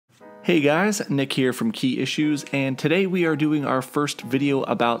Hey guys, Nick here from Key Issues, and today we are doing our first video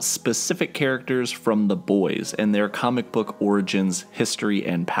about specific characters from The Boys and their comic book origins, history,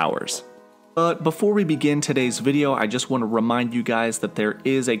 and powers. But before we begin today's video, I just want to remind you guys that there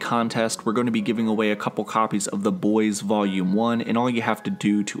is a contest. We're going to be giving away a couple copies of The Boys Volume 1, and all you have to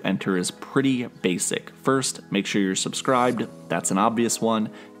do to enter is pretty basic. First, make sure you're subscribed. That's an obvious one.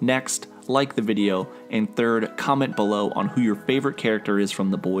 Next, like the video, and third, comment below on who your favorite character is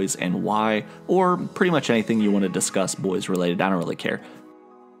from The Boys and why, or pretty much anything you want to discuss boys related. I don't really care.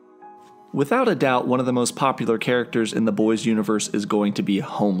 Without a doubt, one of the most popular characters in the Boys universe is going to be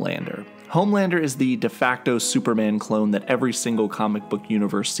Homelander. Homelander is the de facto Superman clone that every single comic book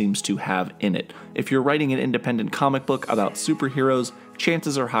universe seems to have in it. If you're writing an independent comic book about superheroes,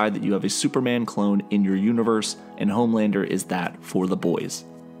 chances are high that you have a Superman clone in your universe, and Homelander is that for The Boys.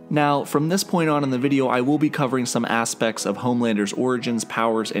 Now, from this point on in the video, I will be covering some aspects of Homelander's origins,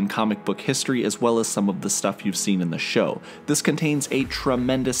 powers, and comic book history, as well as some of the stuff you've seen in the show. This contains a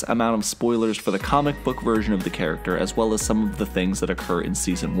tremendous amount of spoilers for the comic book version of the character, as well as some of the things that occur in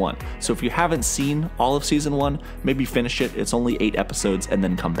Season 1. So if you haven't seen all of Season 1, maybe finish it. It's only 8 episodes, and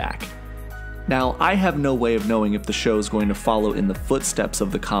then come back. Now, I have no way of knowing if the show is going to follow in the footsteps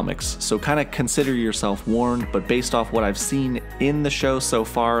of the comics, so kind of consider yourself warned, but based off what I've seen in the show so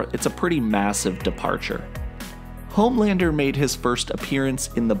far, it's a pretty massive departure. Homelander made his first appearance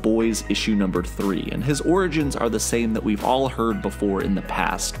in The Boys issue number 3, and his origins are the same that we've all heard before in the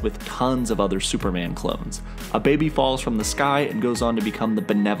past, with tons of other Superman clones. A baby falls from the sky and goes on to become the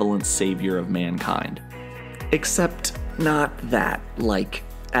benevolent savior of mankind. Except not that,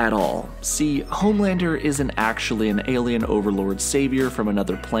 at all. See, Homelander isn't actually an alien overlord savior from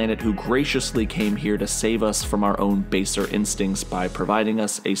another planet who graciously came here to save us from our own baser instincts by providing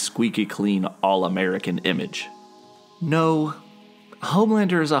us a squeaky clean all-American image. No,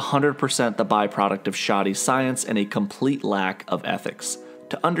 Homelander is 100% the byproduct of shoddy science and a complete lack of ethics.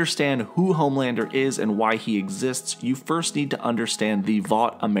 To understand who Homelander is and why he exists, you first need to understand the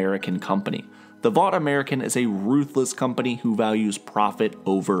Vought American Company. The Vought American is a ruthless company who values profit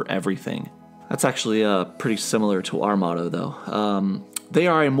over everything. That's actually pretty similar to our motto, though. They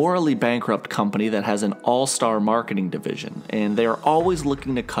are a morally bankrupt company that has an all-star marketing division, and they are always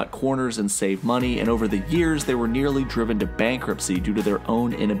looking to cut corners and save money, and over the years they were nearly driven to bankruptcy due to their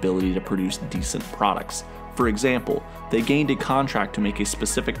own inability to produce decent products. For example, they gained a contract to make a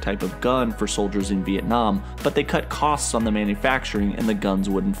specific type of gun for soldiers in Vietnam, but they cut costs on the manufacturing and the guns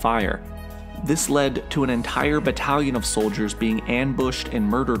wouldn't fire. This led to an entire battalion of soldiers being ambushed and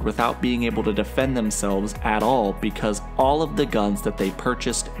murdered without being able to defend themselves at all because all of the guns that they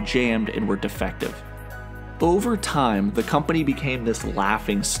purchased jammed and were defective. Over time, the company became this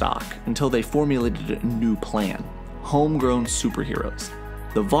laughingstock until they formulated a new plan: homegrown superheroes.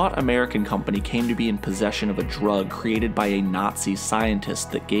 The Vought American Company came to be in possession of a drug created by a Nazi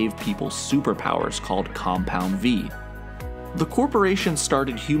scientist that gave people superpowers called Compound V. The corporation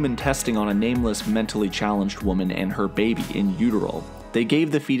started human testing on a nameless mentally challenged woman and her baby in utero. They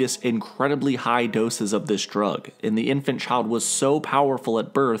gave the fetus incredibly high doses of this drug, and the infant child was so powerful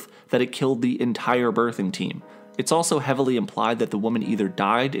at birth that it killed the entire birthing team. It's also heavily implied that the woman either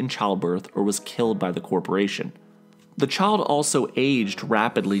died in childbirth or was killed by the corporation. The child also aged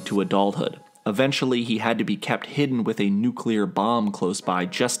rapidly to adulthood. Eventually, he had to be kept hidden with a nuclear bomb close by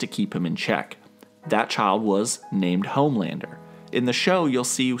just to keep him in check. That child was named Homelander. In the show, you'll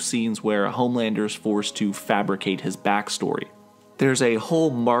see scenes where Homelander is forced to fabricate his backstory. There's a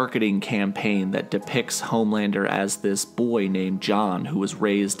whole marketing campaign that depicts Homelander as this boy named John who was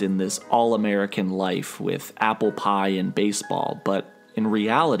raised in this all-American life with apple pie and baseball, but in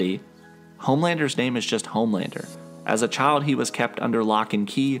reality, Homelander's name is just Homelander. As a child, he was kept under lock and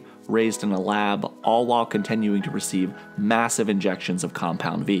key, raised in a lab, all while continuing to receive massive injections of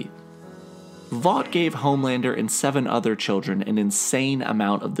Compound V. Vought gave Homelander and 7 other children an insane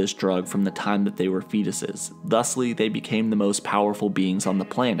amount of this drug from the time that they were fetuses. Thusly, they became the most powerful beings on the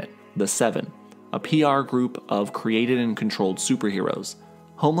planet, the Seven, a PR group of created and controlled superheroes.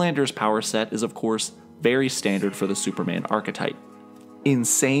 Homelander's power set is, of course, very standard for the Superman archetype.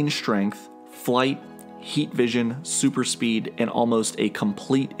 Insane strength, flight, heat vision, super speed, and almost a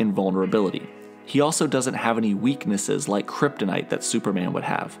complete invulnerability. He also doesn't have any weaknesses like kryptonite that Superman would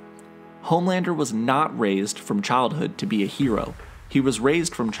have. Homelander was not raised from childhood to be a hero. He was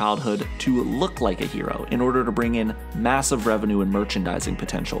raised from childhood to look like a hero in order to bring in massive revenue and merchandising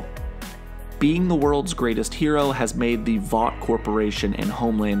potential. Being the world's greatest hero has made the Vought Corporation and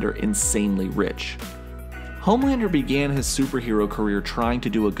Homelander insanely rich. Homelander began his superhero career trying to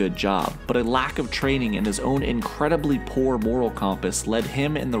do a good job, but a lack of training and his own incredibly poor moral compass led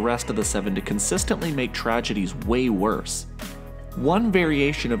him and the rest of the Seven to consistently make tragedies way worse. One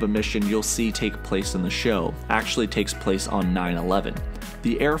variation of a mission you'll see take place in the show actually takes place on 9/11.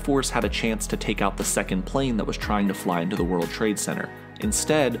 The Air Force had a chance to take out the second plane that was trying to fly into the World Trade Center.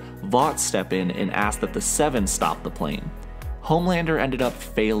 Instead, Vought stepped in and asked that the Seven stop the plane. Homelander ended up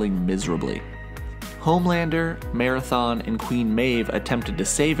failing miserably. Homelander, Marathon, and Queen Maeve attempted to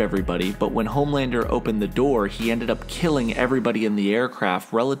save everybody, but when Homelander opened the door, he ended up killing everybody in the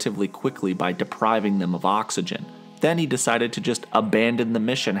aircraft relatively quickly by depriving them of oxygen. Then he decided to just abandon the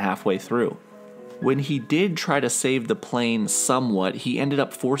mission halfway through. When he did try to save the plane somewhat, he ended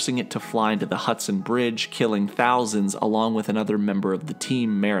up forcing it to fly into the Hudson Bridge, killing thousands along with another member of the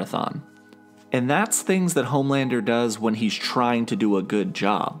team, Marathon. And that's things that Homelander does when he's trying to do a good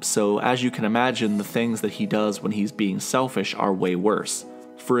job, so as you can imagine, the things that he does when he's being selfish are way worse.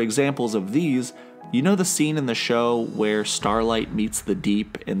 For examples of these, you know the scene in the show where Starlight meets the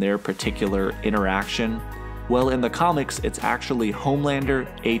Deep in their particular interaction? Well, in the comics, it's actually Homelander,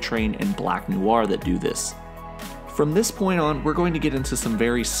 A-Train, and Black Noir that do this. From this point on, we're going to get into some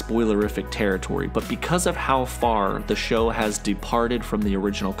very spoilerific territory, but because of how far the show has departed from the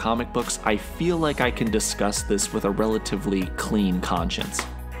original comic books, I feel like I can discuss this with a relatively clean conscience.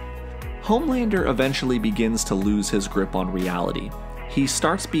 Homelander eventually begins to lose his grip on reality. He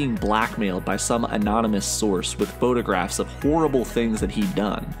starts being blackmailed by some anonymous source with photographs of horrible things that he'd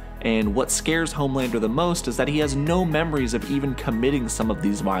done. And what scares Homelander the most is that he has no memories of even committing some of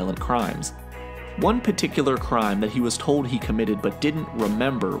these violent crimes. One particular crime that he was told he committed but didn't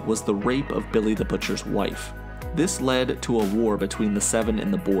remember was the rape of Billy the Butcher's wife. This led to a war between the Seven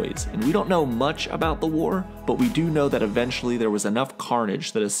and the Boys, and we don't know much about the war, but we do know that eventually there was enough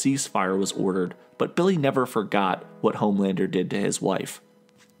carnage that a ceasefire was ordered, but Billy never forgot what Homelander did to his wife.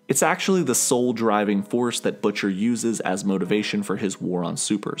 It's actually the sole driving force that Butcher uses as motivation for his war on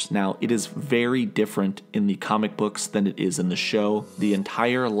supers. Now, it is very different in the comic books than it is in the show. The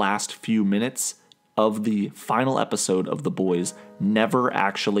entire last few minutes of the final episode of The Boys never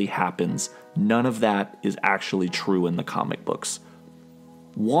actually happens. None of that is actually true in the comic books.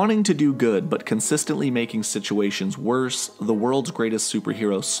 Wanting to do good but consistently making situations worse, the world's greatest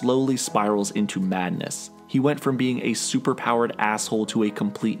superhero slowly spirals into madness. He went from being a superpowered asshole to a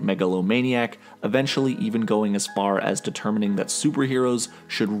complete megalomaniac, eventually even going as far as determining that superheroes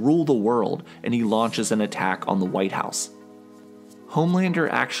should rule the world, and he launches an attack on the White House. Homelander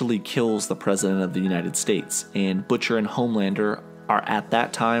actually kills the President of the United States, and Butcher and Homelander are at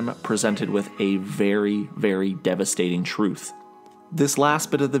that time presented with a very, very devastating truth. This last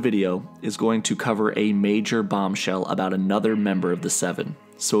bit of the video is going to cover a major bombshell about another member of the Seven,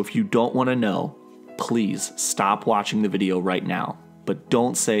 so if you don't want to know, please stop watching the video right now, but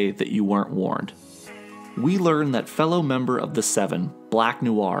don't say that you weren't warned. We learn that fellow member of the Seven, Black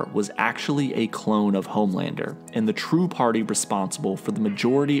Noir, was actually a clone of Homelander, and the true party responsible for the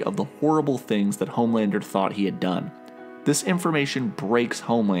majority of the horrible things that Homelander thought he had done. This information breaks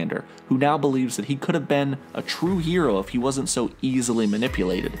Homelander, who now believes that he could have been a true hero if he wasn't so easily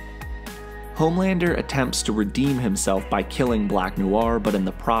manipulated. Homelander attempts to redeem himself by killing Black Noir, but in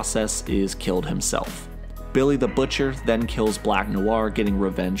the process is killed himself. Billy the Butcher then kills Black Noir, getting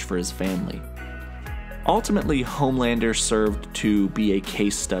revenge for his family. Ultimately, Homelander served to be a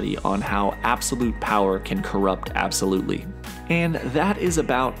case study on how absolute power can corrupt absolutely. And that is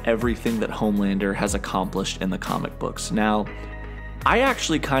about everything that Homelander has accomplished in the comic books. Now, I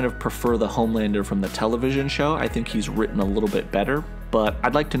actually kind of prefer the Homelander from the television show. I think he's written a little bit better, but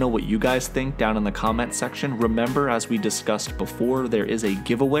I'd like to know what you guys think down in the comment section. Remember, as we discussed before, there is a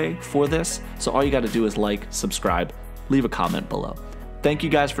giveaway for this, so all you gotta do is like, subscribe, leave a comment below. Thank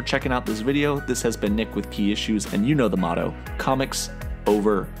you guys for checking out this video. This has been Nick with Key Issues, and you know the motto, comics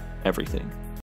over everything.